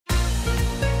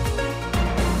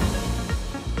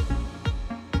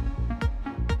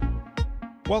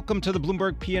Welcome to the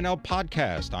Bloomberg P&L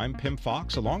podcast. I'm Pim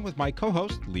Fox, along with my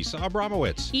co-host, Lisa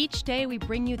Abramowitz. Each day, we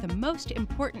bring you the most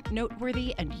important,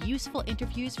 noteworthy, and useful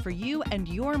interviews for you and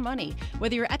your money,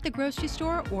 whether you're at the grocery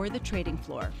store or the trading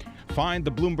floor. Find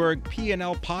the Bloomberg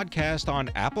P&L podcast on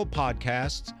Apple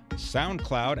Podcasts,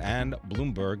 SoundCloud, and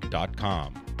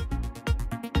Bloomberg.com.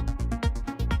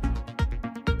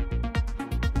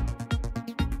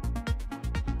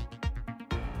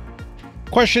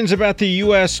 Questions about the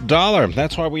U.S. dollar.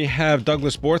 That's why we have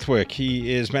Douglas Borthwick.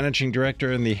 He is managing director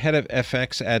and the head of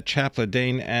FX at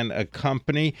Chaplain and a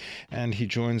Company, and he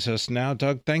joins us now.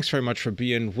 Doug, thanks very much for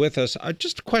being with us.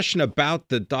 Just a question about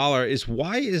the dollar is,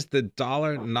 why is the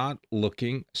dollar not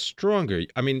looking stronger?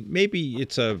 I mean, maybe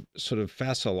it's a sort of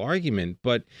facile argument,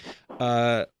 but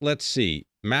let's see.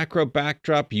 Macro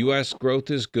backdrop, U.S.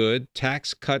 growth is good.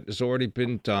 Tax cut has already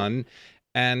been done.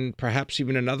 And perhaps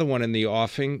even another one in the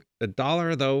offing. The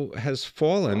dollar, though, has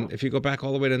fallen. If you go back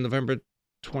all the way to November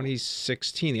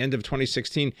 2016, the end of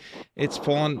 2016, it's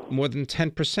fallen more than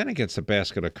 10% against a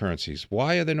basket of currencies.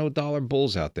 Why are there no dollar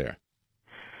bulls out there?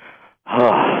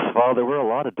 Well, there were a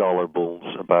lot of dollar bulls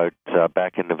about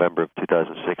back in November of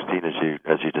 2016,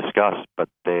 as you discussed, but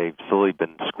they've slowly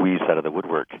been squeezed out of the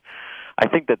woodwork. I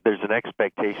think that there's an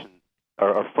expectation,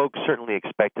 or folks certainly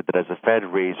expected that as the Fed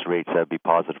raised rates, that would be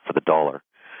positive for the dollar.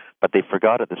 But they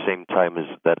forgot at the same time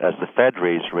that as the Fed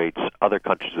raised rates, other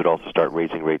countries would also start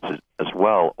raising rates as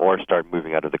well, or start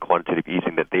moving out of the quantitative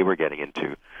easing that they were getting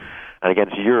into. And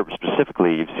against Europe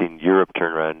specifically, you've seen Europe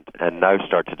turn around and now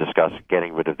start to discuss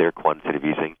getting rid of their quantitative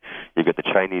easing. You've got the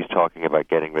Chinese talking about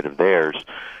getting rid of theirs,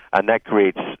 and that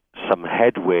creates some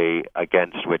headway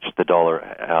against which the dollar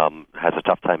has a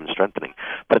tough time in strengthening.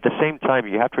 But at the same time,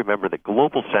 you have to remember that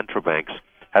global central banks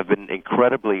have been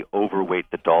incredibly overweight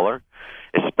the dollar,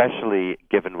 especially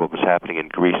given what was happening in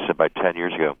Greece about 10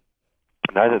 years ago.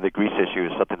 Now that the Greece issue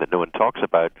is something that no one talks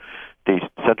about, these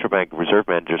central bank reserve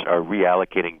managers are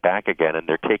reallocating back again, and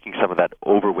they're taking some of that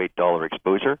overweight dollar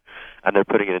exposure, and they're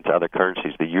putting it into other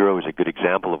currencies. The euro is a good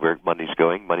example of where money's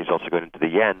going. Money's also going into the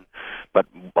yen, but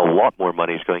a lot more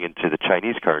money is going into the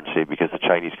Chinese currency because the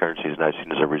Chinese currency is now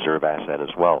seen as a reserve asset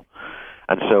as well.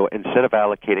 And so instead of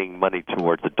allocating money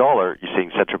towards the dollar, you're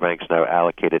seeing central banks now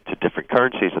allocate it to different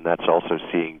currencies, and that's also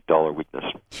seeing dollar weakness.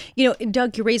 You know,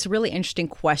 Doug, you raised a really interesting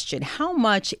question. How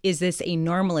much is this a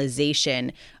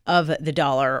normalization of the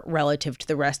dollar relative to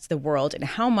the rest of the world, and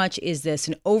how much is this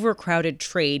an overcrowded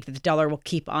trade that the dollar will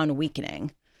keep on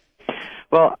weakening?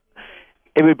 Well,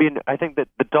 I think that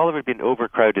the dollar would be an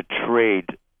overcrowded trade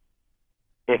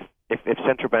if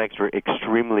central banks were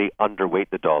extremely underweight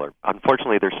the dollar.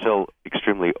 Unfortunately, they're still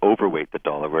extremely overweight the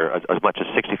dollar, where as much as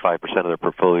 65% of their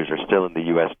portfolios are still in the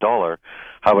U.S. dollar.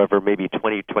 However, maybe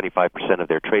 20-25% of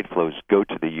their trade flows go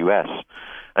to the U.S.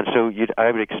 And so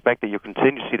I would expect that you'll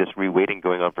continue to see this reweighting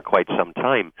going on for quite some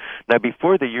time. Now,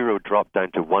 before the euro dropped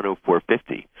down to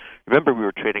 104.50, remember we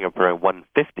were trading up around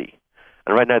 150.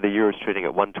 And right now the euro is trading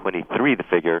at 123, the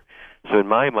figure. So in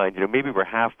my mind, maybe we're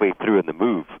halfway through in the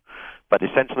move. But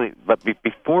essentially,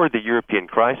 before the European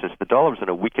crisis, the dollar was in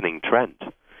a weakening trend.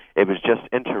 It was just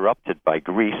interrupted by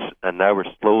Greece, and now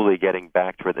we're slowly getting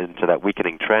back into that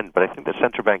weakening trend. But I think the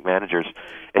central bank managers,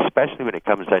 especially when it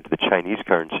comes down to the Chinese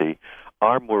currency,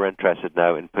 are more interested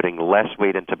now in putting less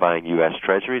weight into buying U.S.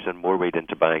 treasuries and more weight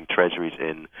into buying treasuries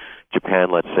in Japan,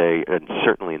 let's say, and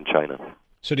certainly in China.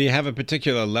 So do you have a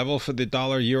particular level for the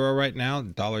dollar-euro right now?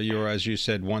 Dollar-euro, as you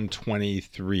said,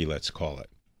 123, let's call it.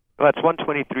 Well, it's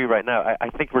 123 right now.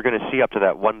 I think we're going to see up to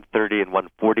that 130 and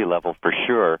 140 level for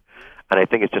sure. And I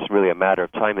think it's just really a matter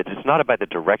of time. It's not about the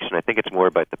direction. I think it's more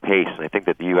about the pace. And I think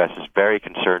that the U.S. is very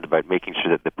concerned about making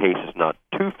sure that the pace is not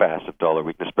too fast of dollar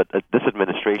weakness. But this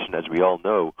administration, as we all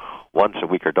know, wants a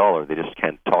weaker dollar. They just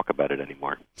can't talk about it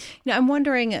anymore. Now, I'm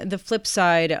wondering, the flip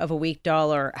side of a weak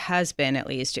dollar has been, at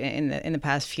least in the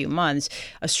past few months,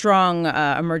 a strong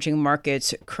emerging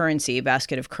markets currency,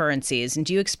 basket of currencies. And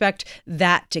do you expect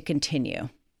that to continue?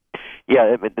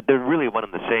 Yeah, they're really one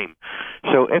and the same.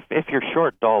 So if you're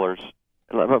short dollars,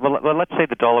 well, let's say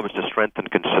the dollar was to strengthen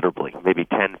considerably, maybe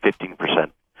 10,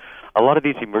 15%. A lot of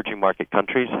these emerging market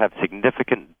countries have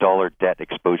significant dollar debt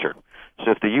exposure.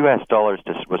 So if the U.S. dollar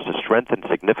was to strengthen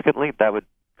significantly, that would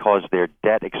cause their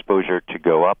debt exposure to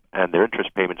go up, and their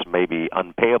interest payments may be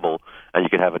unpayable, and you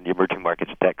could have an emerging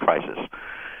markets debt crisis.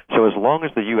 So as long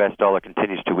as the U.S. dollar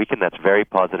continues to weaken, that's very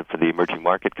positive for the emerging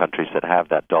market countries that have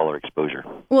that dollar exposure.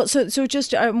 Well, so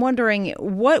just I'm wondering,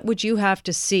 what would you have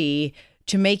to see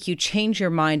to make you change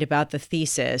your mind about the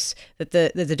thesis that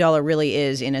the dollar really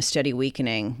is in a steady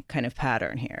weakening kind of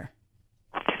pattern here?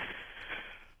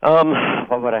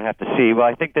 What would I have to see? Well,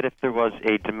 I think that if there was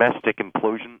a domestic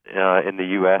implosion in the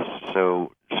U.S.,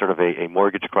 so sort of a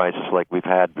mortgage crisis like we've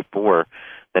had before,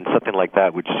 then something like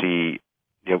that would see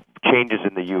changes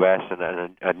in the U.S.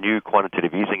 and a new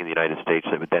quantitative easing in the United States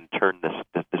that would then turn this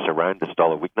around, this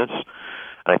dollar weakness.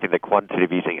 And I think that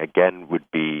quantitative easing, again, would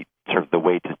be sort of the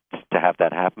way to have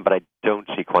that happen. But I don't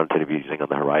see quantitative easing on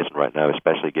the horizon right now,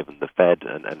 especially given the Fed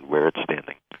and where it's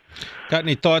standing. Got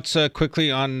any thoughts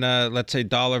quickly on, let's say,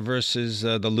 dollar versus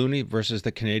the loonie versus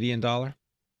the Canadian dollar?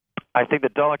 I think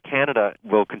that dollar Canada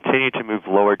will continue to move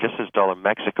lower, just as dollar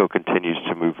Mexico continues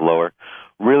to move lower,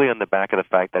 really on the back of the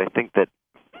fact that I think that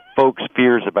folks'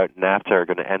 fears about NAFTA are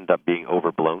going to end up being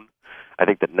overblown. I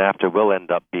think that NAFTA will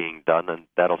end up being done, and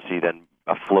that'll see then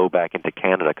a flow back into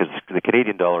Canada, because the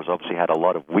Canadian dollar has obviously had a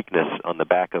lot of weakness on the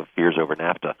back of fears over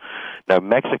NAFTA. Now,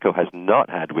 Mexico has not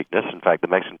had weakness. In fact, the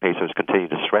Mexican peso has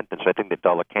continued to strengthen, so I think that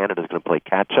dollar Canada is going to play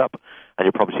catch-up, and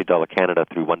you'll probably see dollar Canada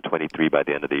through 123 by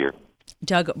the end of the year.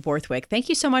 Doug Borthwick, thank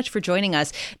you so much for joining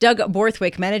us. Doug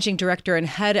Borthwick, Managing Director and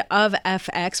Head of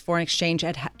FX Foreign Exchange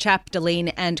at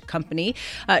Chapdelaine and Company,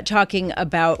 talking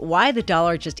about why the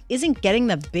dollar just isn't getting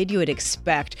the bid you would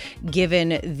expect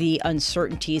given the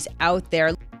uncertainties out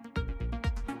there.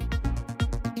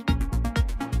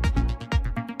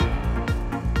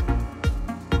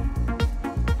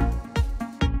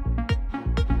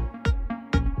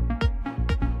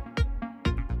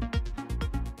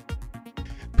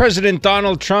 President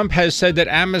Donald Trump has said that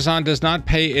Amazon does not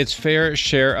pay its fair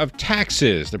share of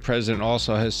taxes. The president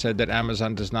also has said that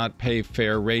Amazon does not pay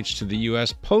fair rates to the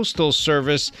U.S. Postal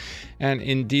Service. And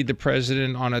indeed, the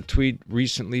president on a tweet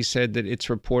recently said that it's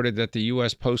reported that the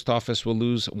U.S. Post Office will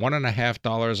lose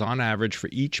 $1.50 on average for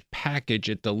each package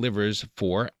it delivers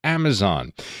for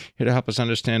Amazon. Here to help us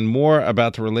understand more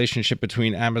about the relationship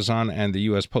between Amazon and the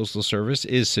U.S. Postal Service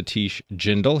is Satish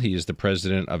Jindal. He is the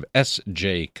president of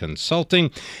SJ Consulting,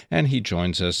 and he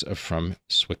joins us from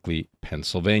Swickley,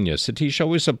 Pennsylvania. Satish,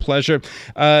 always a pleasure.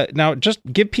 Now, just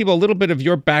give people a little bit of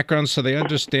your background so they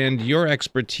understand your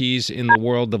expertise in the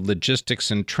world of logistics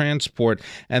and transport,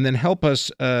 and then help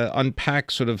us unpack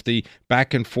sort of the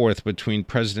back and forth between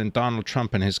President Donald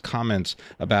Trump and his comments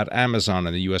about Amazon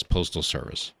and the U.S. Postal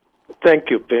Service. Thank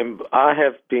you, Pim. I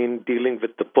have been dealing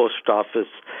with the post office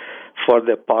for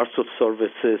their parcel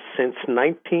services since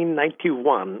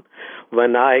 1991,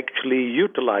 when I actually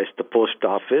utilized the post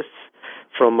office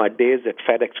from my days at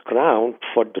FedEx Ground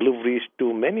for deliveries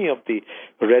to many of the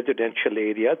residential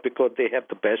areas because they have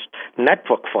the best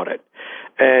network for it.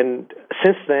 And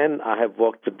since then, I have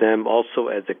worked with them also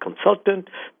as a consultant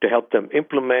to help them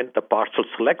implement the Parcel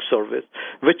Select service,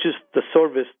 which is the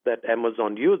service that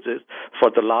Amazon uses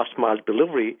for the last mile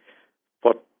delivery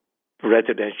for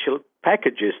residential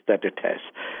packages that it has.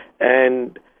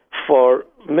 And for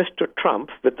Mr. Trump,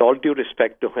 with all due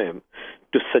respect to him,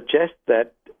 to suggest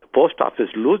that post office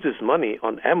loses money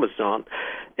on Amazon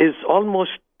is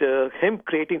almost him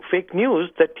creating fake news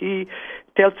that he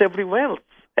tells everyone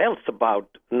else about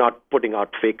not putting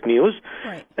out fake news.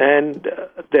 Right. And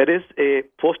there is a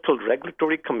Postal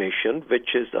Regulatory Commission,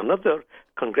 which is another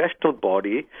congressional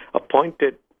body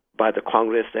appointed by the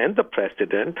Congress and the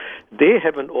President. They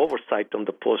have an oversight on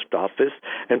the post office,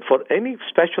 and for any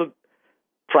special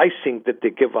pricing that they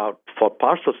give out for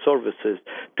parcel services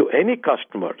to any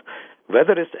customer,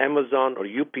 whether it's Amazon or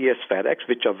UPS, FedEx,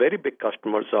 which are very big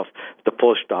customers of the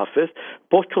post office,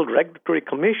 Postal Regulatory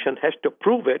Commission has to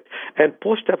approve it, and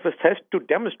post office has to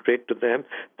demonstrate to them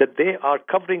that they are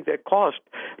covering their cost,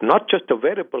 not just the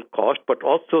variable cost, but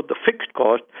also the fixed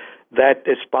cost that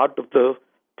is part of the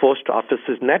post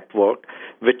office's network,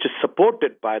 which is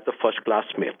supported by the first-class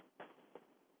mail.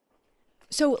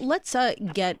 So let's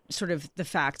get sort of the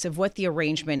facts of what the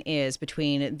arrangement is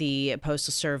between the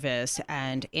Postal Service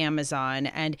and Amazon.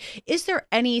 And is there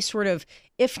any sort of,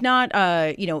 if not,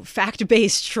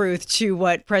 fact-based truth to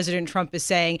what President Trump is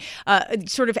saying,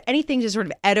 sort of anything to sort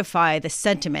of edify the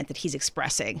sentiment that he's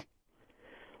expressing?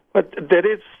 But there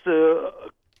is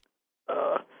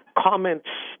comments.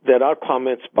 There are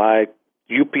comments by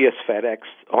UPS, FedEx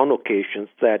on occasions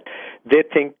that they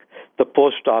think the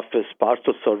post office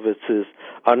parcel services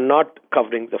are not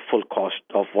covering the full cost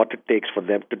of what it takes for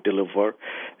them to deliver.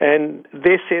 And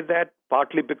they say that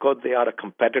partly because they are a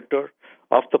competitor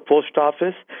of the post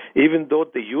office, even though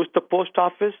they use the post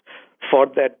office for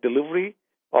that delivery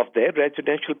of their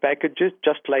residential packages,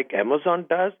 just like Amazon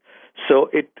does. So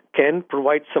it can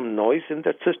provide some noise in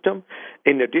that system.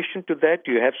 In addition to that,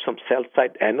 you have some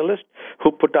sell-side analysts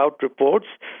who put out reports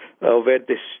where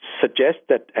they suggest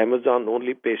that Amazon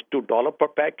only pays $2 per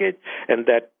package and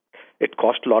that it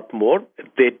costs a lot more.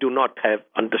 They do not have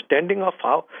understanding of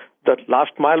how the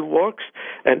last mile works,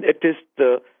 and it is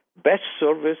the best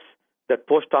service that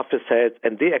post office has,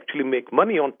 and they actually make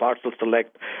money on Parcel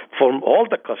Select from all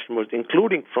the customers,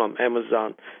 including from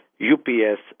Amazon,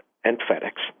 UPS, and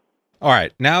FedEx. All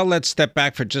right, now let's step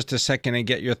back for just a second and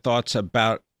get your thoughts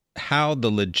about how the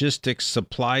logistics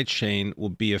supply chain will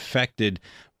be affected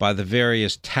by the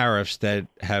various tariffs that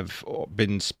have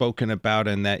been spoken about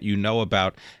and that you know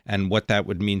about, and what that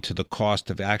would mean to the cost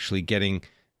of actually getting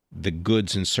the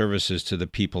goods and services to the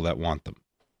people that want them.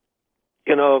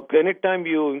 Anytime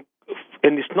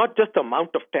and it's not just the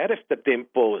amount of tariffs that they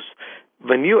impose.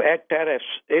 When you add tariffs,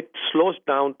 it slows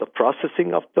down the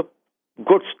processing of the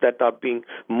goods that are being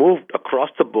moved across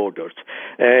the borders.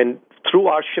 And through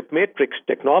our ship matrix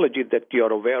technology that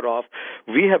you're aware of,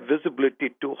 we have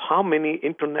visibility to how many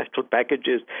international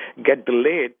packages get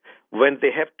delayed when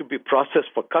they have to be processed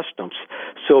for customs.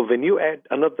 So when you add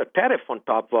another tariff on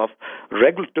top of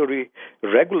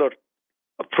regular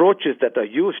approaches that are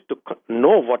used to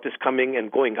know what is coming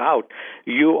and going out,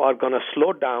 you are going to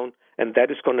slow down, and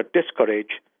that is going to discourage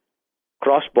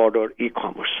cross-border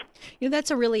e-commerce. That's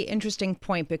a really interesting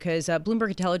point, because Bloomberg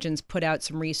Intelligence put out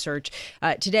some research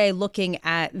today looking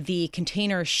at the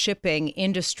container shipping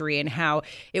industry and how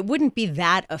it wouldn't be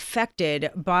that affected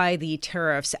by the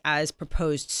tariffs as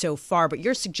proposed so far. But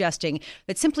you're suggesting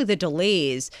that simply the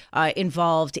delays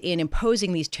involved in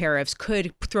imposing these tariffs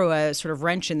could throw a sort of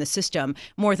wrench in the system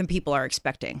more than people are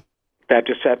expecting. That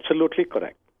is absolutely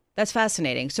correct. That's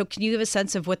fascinating. So can you give a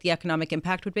sense of what the economic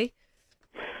impact would be?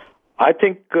 I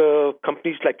think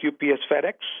companies like UPS,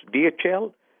 FedEx,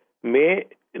 DHL may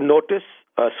notice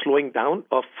a slowing down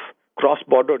of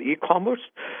cross-border e-commerce,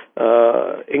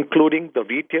 including the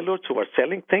retailers who are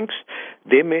selling things.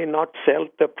 They may not sell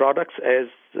the products as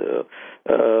to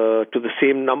the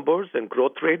same numbers and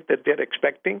growth rate that they're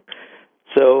expecting.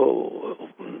 So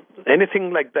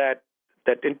anything like that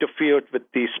interfered with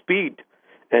the speed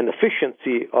and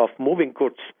efficiency of moving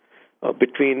goods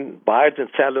between buyers and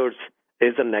sellers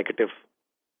is a negative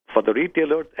for the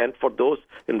retailers and for those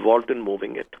involved in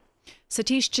moving it.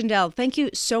 Satish Chindel, thank you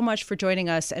so much for joining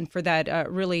us and for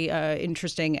that really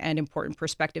interesting and important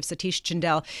perspective. Satish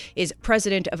Chindel is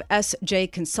president of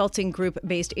SJ Consulting Group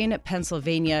based in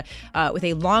Pennsylvania with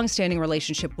a long-standing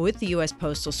relationship with the U.S.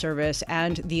 Postal Service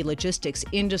and the logistics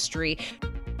industry.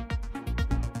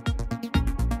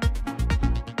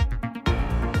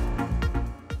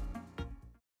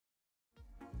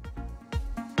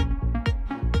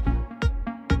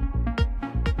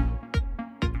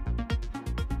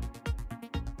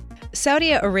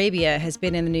 Saudi Arabia has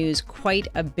been in the news quite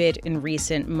a bit in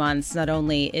recent months. Not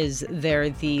only is there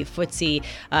the FTSE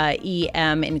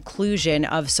EM inclusion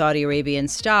of Saudi Arabian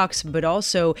stocks, but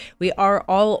also we are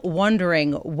all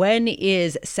wondering, when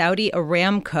is Saudi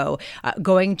Aramco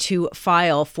going to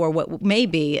file for what may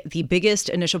be the biggest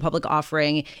initial public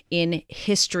offering in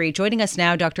history? Joining us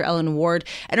now, Dr. Ellen Ward,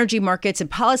 energy markets and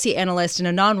policy analyst and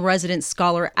a non-resident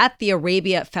scholar at the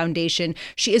Arabia Foundation.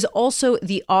 She is also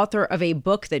the author of a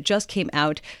book that just came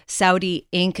out, Saudi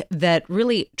Inc., that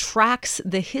really tracks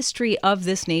the history of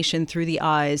this nation through the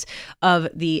eyes of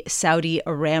the Saudi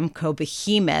Aramco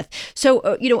behemoth. So,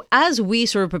 as we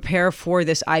sort of prepare for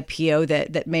this IPO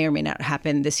that may or may not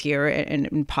happen this year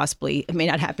and possibly may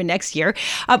not happen next year,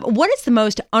 what is the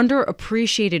most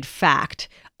underappreciated fact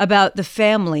about the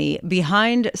family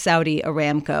behind Saudi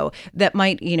Aramco that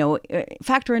might,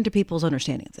 factor into people's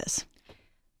understanding of this?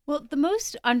 Well, the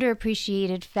most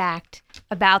underappreciated fact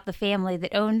about the family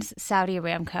that owns Saudi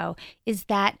Aramco is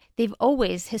that they've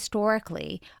always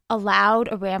historically allowed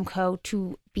Aramco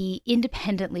to be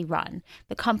independently run.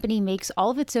 The company makes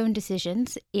all of its own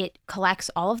decisions. It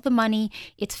collects all of the money.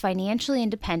 It's financially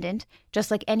independent,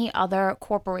 just like any other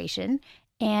corporation.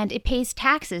 And it pays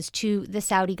taxes to the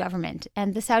Saudi government.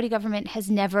 And the Saudi government has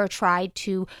never tried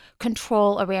to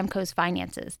control Aramco's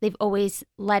finances. They've always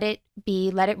let it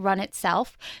run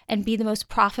itself and be the most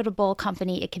profitable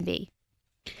company it can be.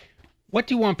 What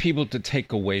do you want people to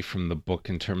take away from the book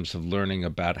in terms of learning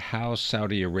about how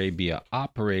Saudi Arabia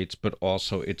operates, but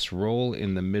also its role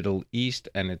in the Middle East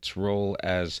and its role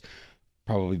as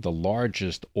probably the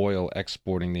largest oil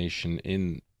exporting nation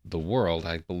in the world?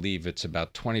 I believe it's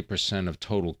about 20% of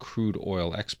total crude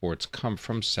oil exports come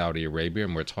from Saudi Arabia,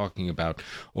 and we're talking about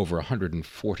over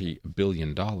 $140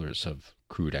 billion of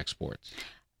crude exports.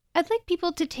 I'd like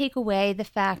people to take away the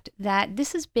fact that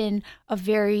this has been a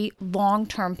very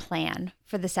long-term plan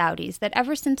for the Saudis, that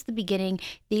ever since the beginning,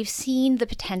 they've seen the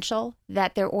potential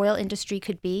that their oil industry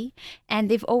could be,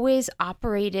 and they've always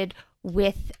operated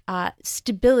with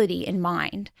stability in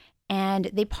mind. And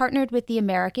they partnered with the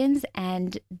Americans,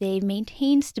 and they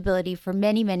maintained stability for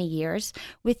many, many years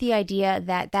with the idea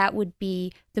that that would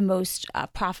be the most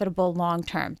profitable long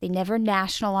term. They never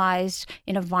nationalized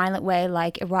in a violent way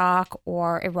like Iraq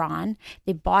or Iran.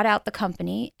 They bought out the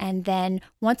company, and then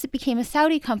once it became a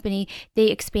Saudi company, they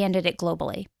expanded it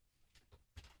globally.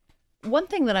 One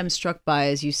thing that I'm struck by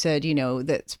is you said,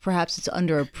 that perhaps it's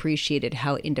underappreciated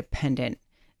how independent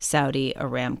Saudi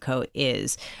Aramco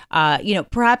is.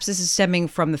 Perhaps this is stemming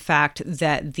from the fact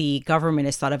that the government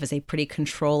is thought of as a pretty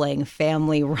controlling,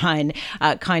 family-run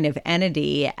kind of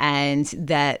entity, and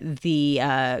that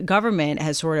the government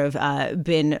has sort of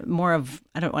been more of,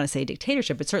 I don't want to say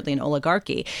dictatorship, but certainly an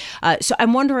oligarchy. So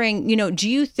I'm wondering, do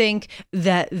you think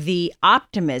that the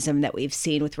optimism that we've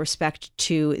seen with respect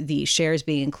to the shares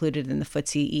being included in the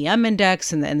FTSE EM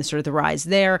index and the sort of the rise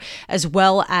there, as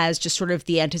well as just sort of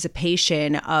the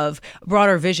anticipation of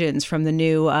broader visions from the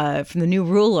new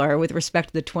ruler with respect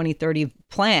to the 2030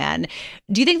 plan,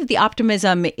 do you think that the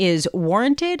optimism is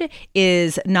warranted,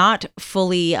 is not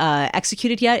fully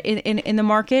executed yet in the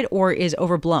market, or is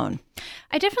overblown?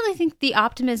 I definitely think the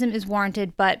optimism is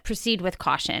warranted, but proceed with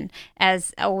caution,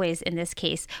 as always in this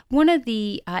case. One of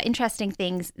the interesting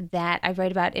things that I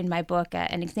write about in my book,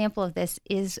 an example of this,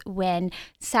 is when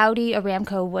Saudi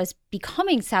Aramco was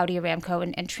becoming Saudi Aramco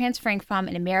and transferring from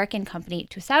an American company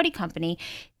to a Saudi company.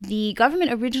 The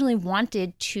government originally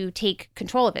wanted to take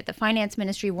control of it. The finance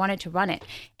ministry wanted to run it.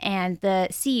 And the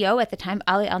CEO at the time,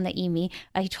 Ali Al-Naimi,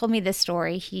 he told me this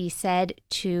story. He said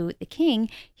to the king,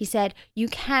 you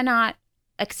cannot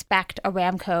expect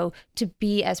Aramco to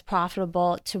be as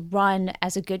profitable, to run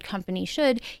as a good company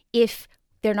should, if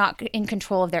they're not in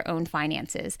control of their own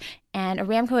finances. And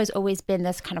Aramco has always been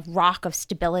this kind of rock of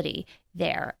stability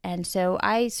there. And so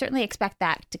I certainly expect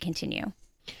that to continue.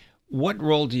 What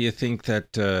role do you think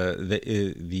that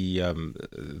the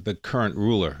current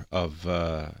ruler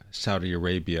of Saudi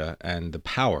Arabia and the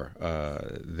power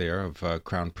there of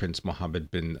Crown Prince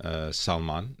Mohammed bin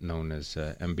Salman, known as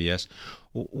MBS,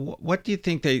 what do you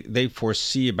think they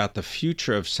foresee about the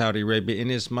future of Saudi Arabia, in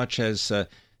as much as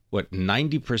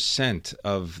 90%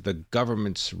 of the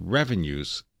government's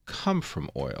revenues come from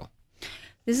oil?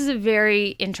 This is a very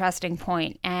interesting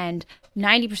point, and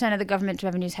 90% of the government's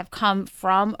revenues have come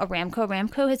from Aramco.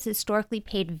 Aramco has historically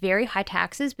paid very high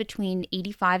taxes, between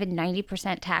 85 and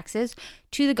 90% taxes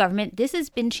to the government. This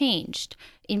has been changed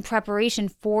in preparation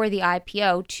for the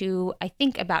IPO to, I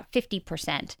think, about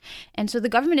 50%. And so the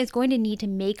government is going to need to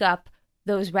make up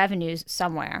those revenues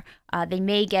somewhere. They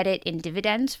may get it in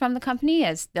dividends from the company,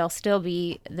 as they'll still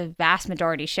be the vast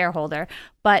majority shareholder,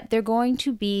 but they're going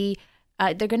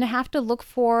to have to look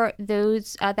for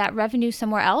that revenue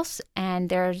somewhere else, and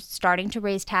they're starting to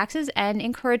raise taxes and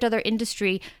encourage other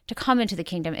industry to come into the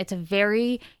kingdom. It's a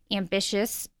very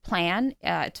ambitious plan.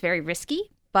 It's very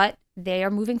risky, but they are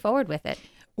moving forward with it.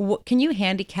 Can you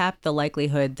handicap the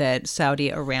likelihood that Saudi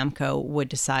Aramco would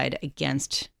decide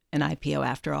against an IPO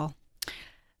after all?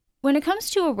 When it comes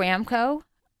to Aramco,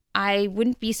 I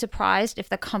wouldn't be surprised if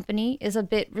the company is a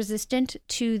bit resistant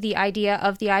to the idea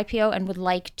of the IPO and would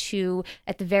like to,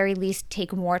 at the very least,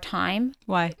 take more time.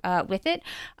 Why? With it.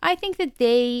 I think that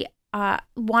they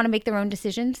want to make their own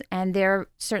decisions, and they're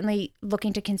certainly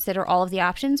looking to consider all of the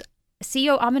options.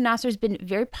 CEO Ahmed Nasser has been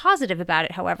very positive about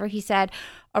it. However, he said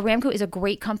Aramco is a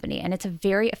great company, and it's a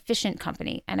very efficient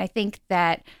company. And I think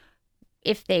that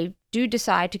if they do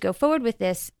decide to go forward with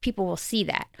this, people will see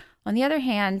that. On the other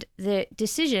hand, the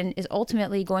decision is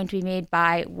ultimately going to be made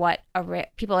by what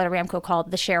people at Aramco call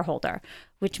the shareholder,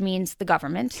 which means the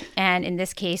government, and in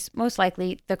this case, most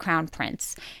likely the Crown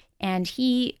Prince. And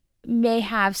he may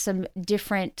have some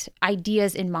different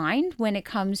ideas in mind when it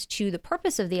comes to the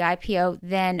purpose of the IPO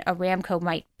than Aramco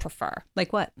might prefer.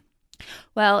 Like what?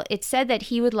 Well, it's said that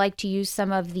he would like to use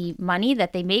some of the money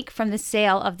that they make from the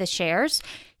sale of the shares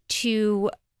to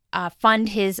fund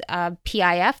his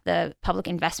PIF, the Public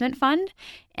Investment Fund.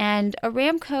 And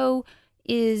Aramco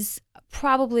is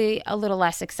probably a little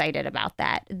less excited about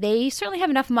that. They certainly have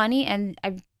enough money, and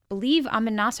I believe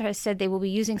Ahmed Nasser has said they will be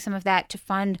using some of that to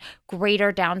fund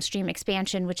greater downstream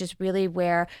expansion, which is really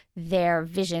where their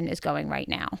vision is going right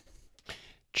now.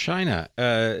 China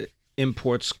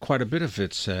imports quite a bit of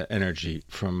its energy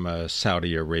from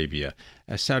Saudi Arabia.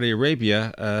 Saudi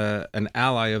Arabia, an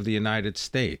ally of the United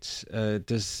States.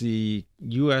 Does the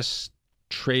U.S.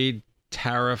 trade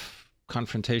tariff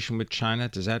confrontation with China,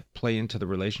 does that play into the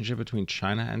relationship between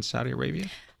China and Saudi Arabia?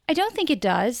 I don't think it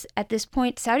does. At this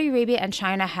point, Saudi Arabia and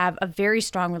China have a very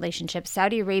strong relationship.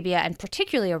 Saudi Arabia, and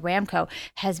particularly Aramco,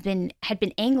 had been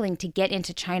angling to get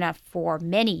into China for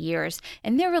many years,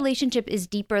 and their relationship is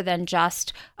deeper than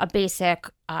just a basic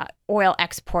oil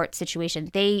export situation.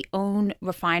 They own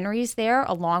refineries there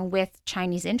along with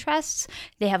Chinese interests.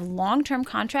 They have long-term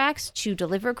contracts to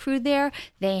deliver crude there.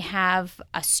 They have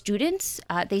students.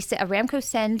 Aramco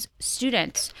sends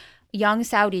students, young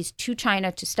Saudis, to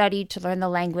China to study, to learn the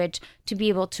language, to be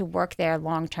able to work there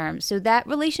long term. So that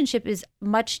relationship is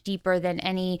much deeper than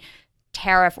any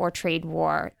tariff or trade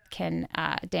war can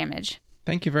damage.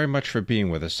 Thank you very much for being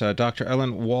with us. Dr.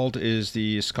 Ellen Wald is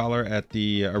the scholar at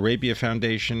the Arabia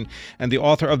Foundation and the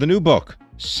author of the new book,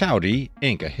 Saudi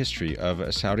Inc., A History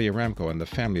of Saudi Aramco and the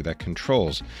Family That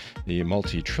Controls the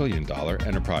Multi-Trillion-Dollar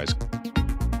Enterprise.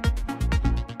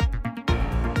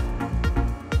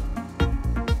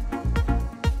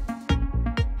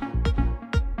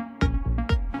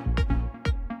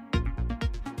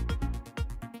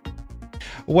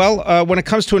 Well, when it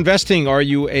comes to investing, are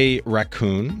you a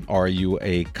raccoon? Are you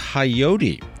a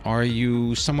coyote? Are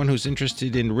you someone who's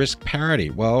interested in risk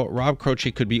parity? Well, Rob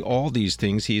Croce could be all these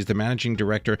things. He's the managing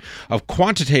director of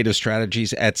quantitative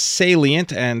strategies at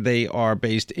Salient, and they are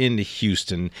based in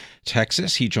Houston,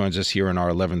 Texas. He joins us here in our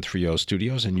 1130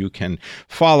 studios, and you can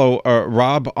follow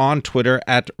Rob on Twitter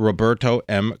at Roberto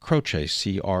M. Croce,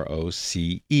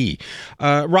 Croce.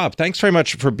 Rob, thanks very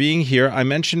much for being here. I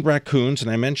mentioned raccoons and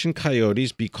I mentioned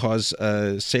coyotes because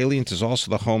Salient is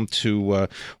also the home to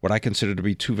what I consider to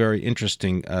be two very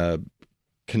interesting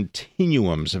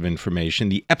continuums of information,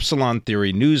 the Epsilon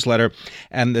Theory newsletter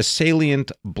and the Salient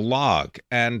blog.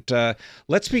 And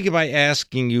let's begin by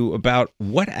asking you about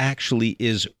what actually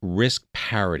is risk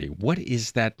parity. What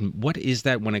is that? What is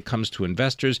that when it comes to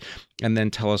investors? And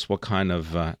then tell us what kind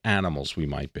of animals we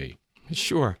might be.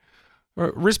 Sure.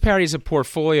 Risk parity is a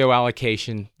portfolio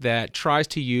allocation that tries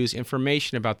to use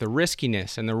information about the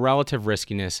riskiness and the relative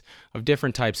riskiness of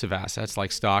different types of assets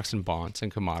like stocks and bonds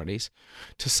and commodities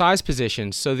to size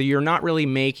positions so that you're not really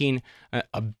making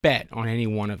a bet on any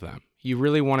one of them. You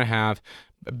really want to have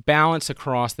a balance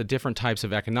across the different types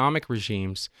of economic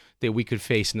regimes that we could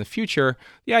face in the future.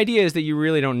 The idea is that you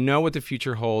really don't know what the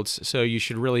future holds, so you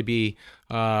should really be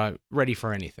ready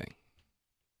for anything.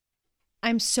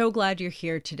 I'm so glad you're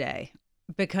here today,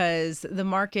 because the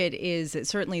market is,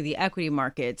 certainly the equity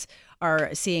markets are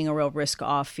seeing a real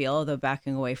risk-off feel, although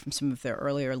backing away from some of their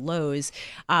earlier lows.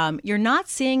 You're not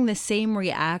seeing the same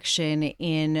reaction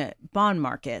in bond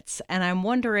markets. And I'm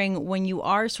wondering, when you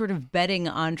are sort of betting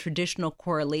on traditional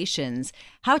correlations,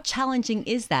 how challenging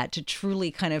is that to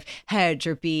truly kind of hedge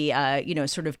or be,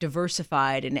 sort of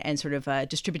diversified and sort of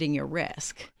distributing your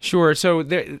risk? Sure. So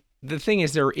the thing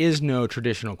is, there is no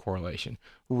traditional correlation.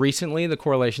 Recently, the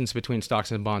correlations between stocks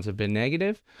and bonds have been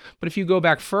negative, but if you go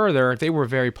back further, they were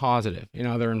very positive in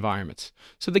other environments.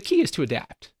 So the key is to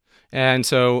adapt. And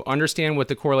so understand what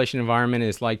the correlation environment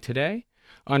is like today,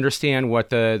 understand what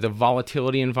the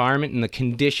volatility environment and the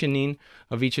conditioning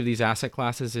of each of these asset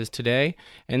classes is today,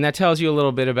 and that tells you a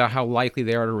little bit about how likely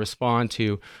they are to respond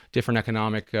to different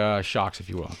economic shocks, if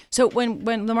you will. So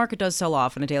when the market does sell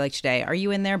off on a day like today, are you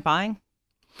in there buying?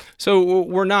 So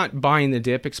we're not buying the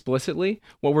dip explicitly.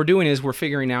 What we're doing is we're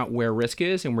figuring out where risk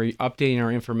is, and we're updating our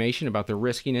information about the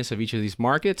riskiness of each of these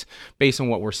markets based on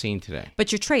what we're seeing today.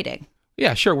 But you're trading.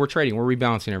 Yeah, sure. We're trading. We're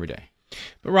rebalancing every day.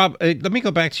 But Rob, let me go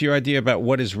back to your idea about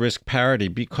what is risk parity,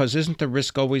 because isn't the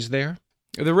risk always there?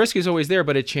 The risk is always there,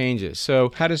 but it changes.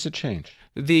 So how does it change?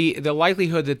 The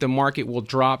likelihood that the market will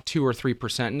drop 2 or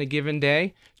 3% in a given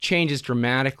day changes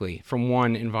dramatically from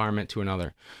one environment to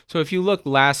another. So if you look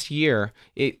last year,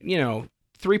 3%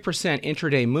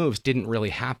 intraday moves didn't really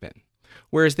happen,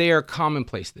 whereas they are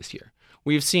commonplace this year.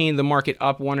 We've seen the market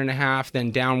up 1.5,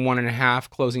 then down 1.5,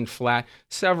 closing flat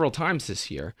several times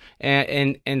this year.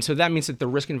 And so that means that the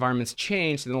risk environment's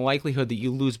changed, and the likelihood that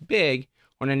you lose big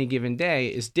on any given day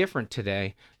is different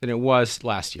today than it was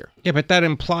last year. Yeah, but that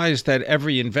implies that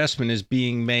every investment is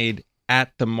being made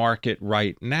at the market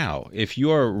right now. If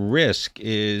your risk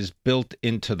is built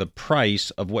into the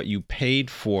price of what you paid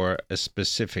for a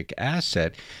specific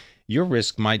asset, your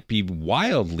risk might be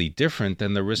wildly different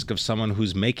than the risk of someone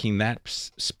who's making that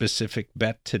specific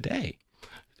bet today.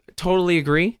 Totally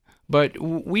agree. But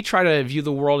we try to view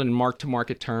the world in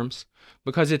mark-to-market terms,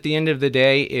 because at the end of the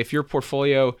day, if your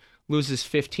portfolio loses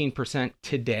 15%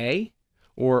 today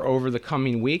or over the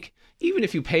coming week, even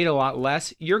if you paid a lot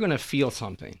less, you're going to feel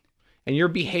something, and your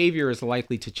behavior is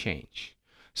likely to change.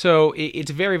 So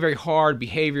it's very, very hard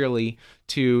behaviorally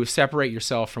to separate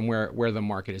yourself from where the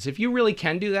market is. If you really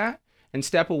can do that and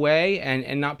step away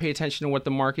and not pay attention to what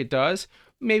the market does,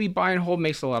 maybe buy and hold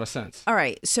makes a lot of sense. All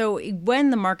right. So when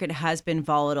the market has been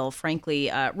volatile,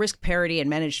 frankly, risk parity and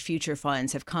managed future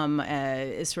funds have come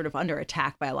is sort of under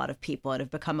attack by a lot of people and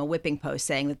have become a whipping post,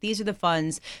 saying that these are the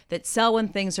funds that sell when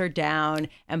things are down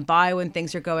and buy when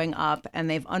things are going up, and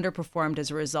they've underperformed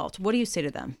as a result. What do you say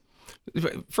to them?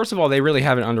 First of all, they really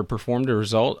haven't underperformed a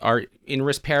result. In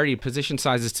risk parity, position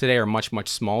sizes today are much, much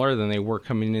smaller than they were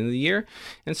coming into the year.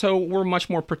 And so we're much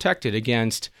more protected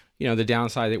against, the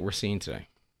downside that we're seeing today.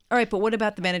 All right, but what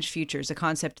about the managed futures, a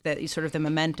concept that sort of the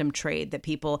momentum trade that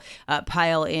people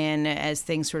pile in as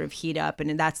things sort of heat up?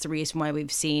 And that's the reason why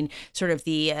we've seen sort of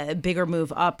the bigger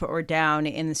move up or down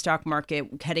in the stock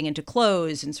market heading into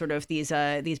close and sort of these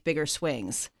bigger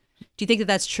swings. Do you think that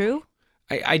that's true?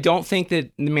 I don't think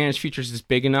that the managed futures is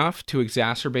big enough to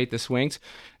exacerbate the swings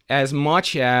as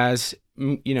much as,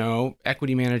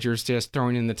 equity managers just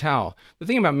throwing in the towel. The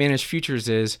thing about managed futures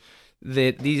is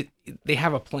that they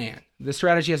have a plan. The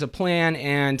strategy has a plan,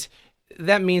 and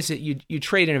that means that you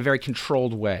trade in a very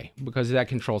controlled way because that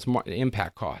controls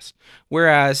impact costs.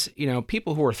 Whereas,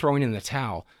 people who are throwing in the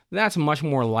towel, that's much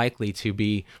more likely to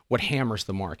be what hammers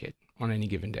the market on any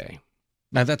given day.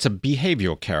 Now, that's a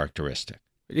behavioral characteristic.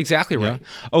 Exactly right.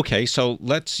 Yeah. Okay, so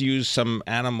let's use some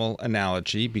animal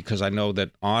analogy, because I know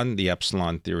that on the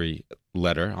Epsilon Theory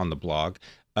letter on the blog,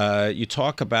 you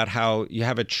talk about how you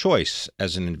have a choice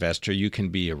as an investor. You can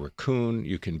be a raccoon,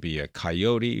 you can be a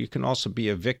coyote, you can also be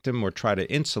a victim or try to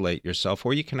insulate yourself,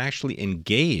 or you can actually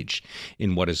engage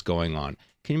in what is going on.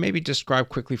 Can you maybe describe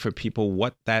quickly for people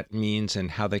what that means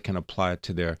and how they can apply it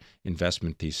to their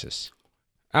investment thesis?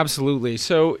 Absolutely.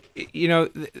 So,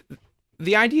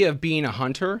 the idea of being a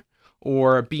hunter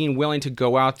or being willing to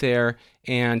go out there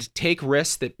and take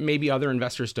risks that maybe other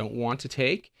investors don't want to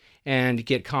take and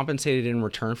get compensated in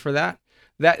return for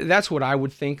that's what I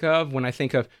would think of when I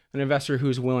think of an investor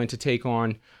who's willing to take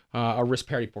on a risk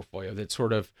parity portfolio that's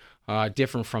sort of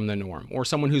different from the norm, or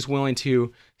someone who's willing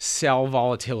to sell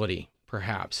volatility,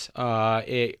 perhaps.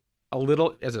 A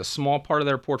little, as a small part of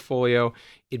their portfolio,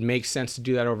 it makes sense to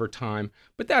do that over time,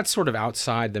 but that's sort of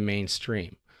outside the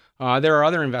mainstream. There are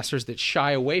other investors that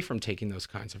shy away from taking those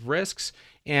kinds of risks.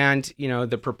 And,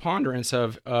 the preponderance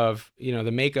of the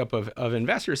makeup of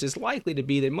investors is likely to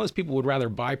be that most people would rather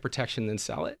buy protection than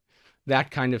sell it,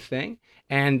 that kind of thing.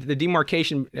 And the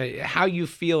demarcation, how you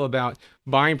feel about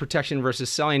buying protection versus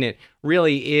selling it,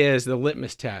 really is the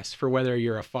litmus test for whether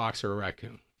you're a fox or a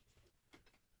raccoon.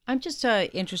 I'm just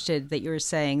interested that you're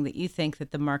saying that you think that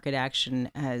the market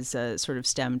action has sort of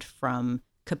stemmed from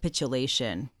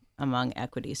capitulation among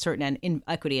equity, certain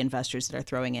equity investors that are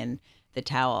throwing in the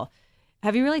towel.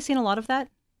 Have you really seen a lot of that?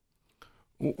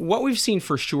 What we've seen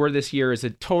for sure this year is a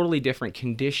totally different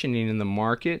conditioning in the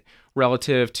market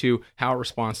relative to how it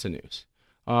responds to news.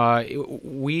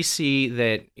 We see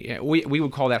that we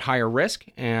would call that higher risk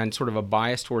and sort of a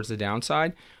bias towards the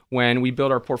downside. When we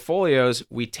build our portfolios,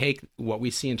 we take what we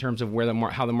see in terms of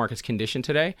how the market's conditioned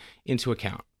today into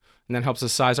account. And that helps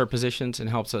us size our positions and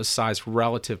helps us size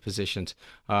relative positions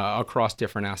across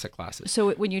different asset classes.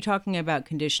 So when you're talking about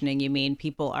conditioning, you mean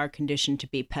people are conditioned to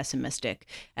be pessimistic.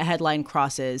 A headline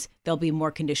crosses, they'll be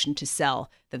more conditioned to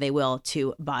sell than they will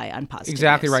to buy on positive.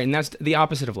 Exactly right. And that's the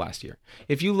opposite of last year.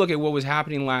 If you look at what was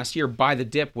happening last year, buy the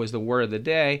dip was the word of the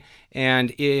day.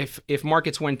 And if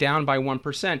markets went down by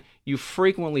 1%, you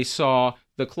frequently saw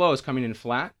the close coming in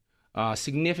flat,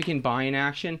 significant buying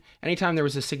action. Anytime there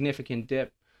was a significant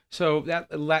dip, so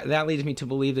that leads me to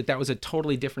believe that was a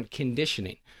totally different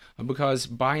conditioning, because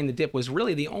buying the dip was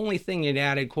really the only thing that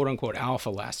added quote unquote alpha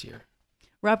last year.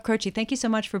 Rob Croce, thank you so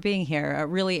much for being here.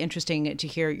 Really interesting to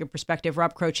hear your perspective.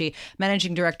 Rob Croce,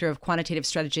 Managing Director of Quantitative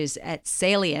Strategies at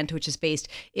Salient, which is based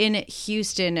in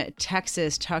Houston,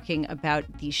 Texas, talking about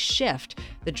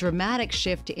the dramatic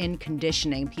shift in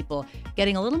conditioning, people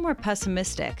getting a little more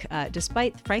pessimistic,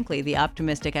 despite, frankly, the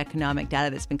optimistic economic data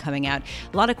that's been coming out.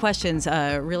 A lot of questions,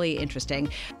 really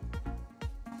interesting.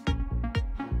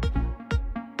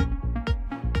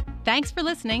 Thanks for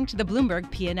listening to the Bloomberg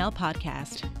P&L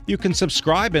podcast. You can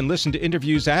subscribe and listen to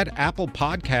interviews at Apple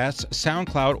Podcasts,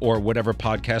 SoundCloud, or whatever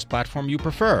podcast platform you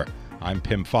prefer. I'm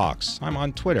Pim Fox. I'm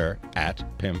on Twitter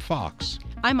 @PimFox.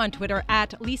 I'm on Twitter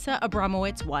 @Lisa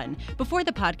Abramowitz1. Before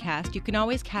the podcast, you can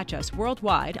always catch us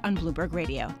worldwide on Bloomberg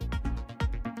Radio.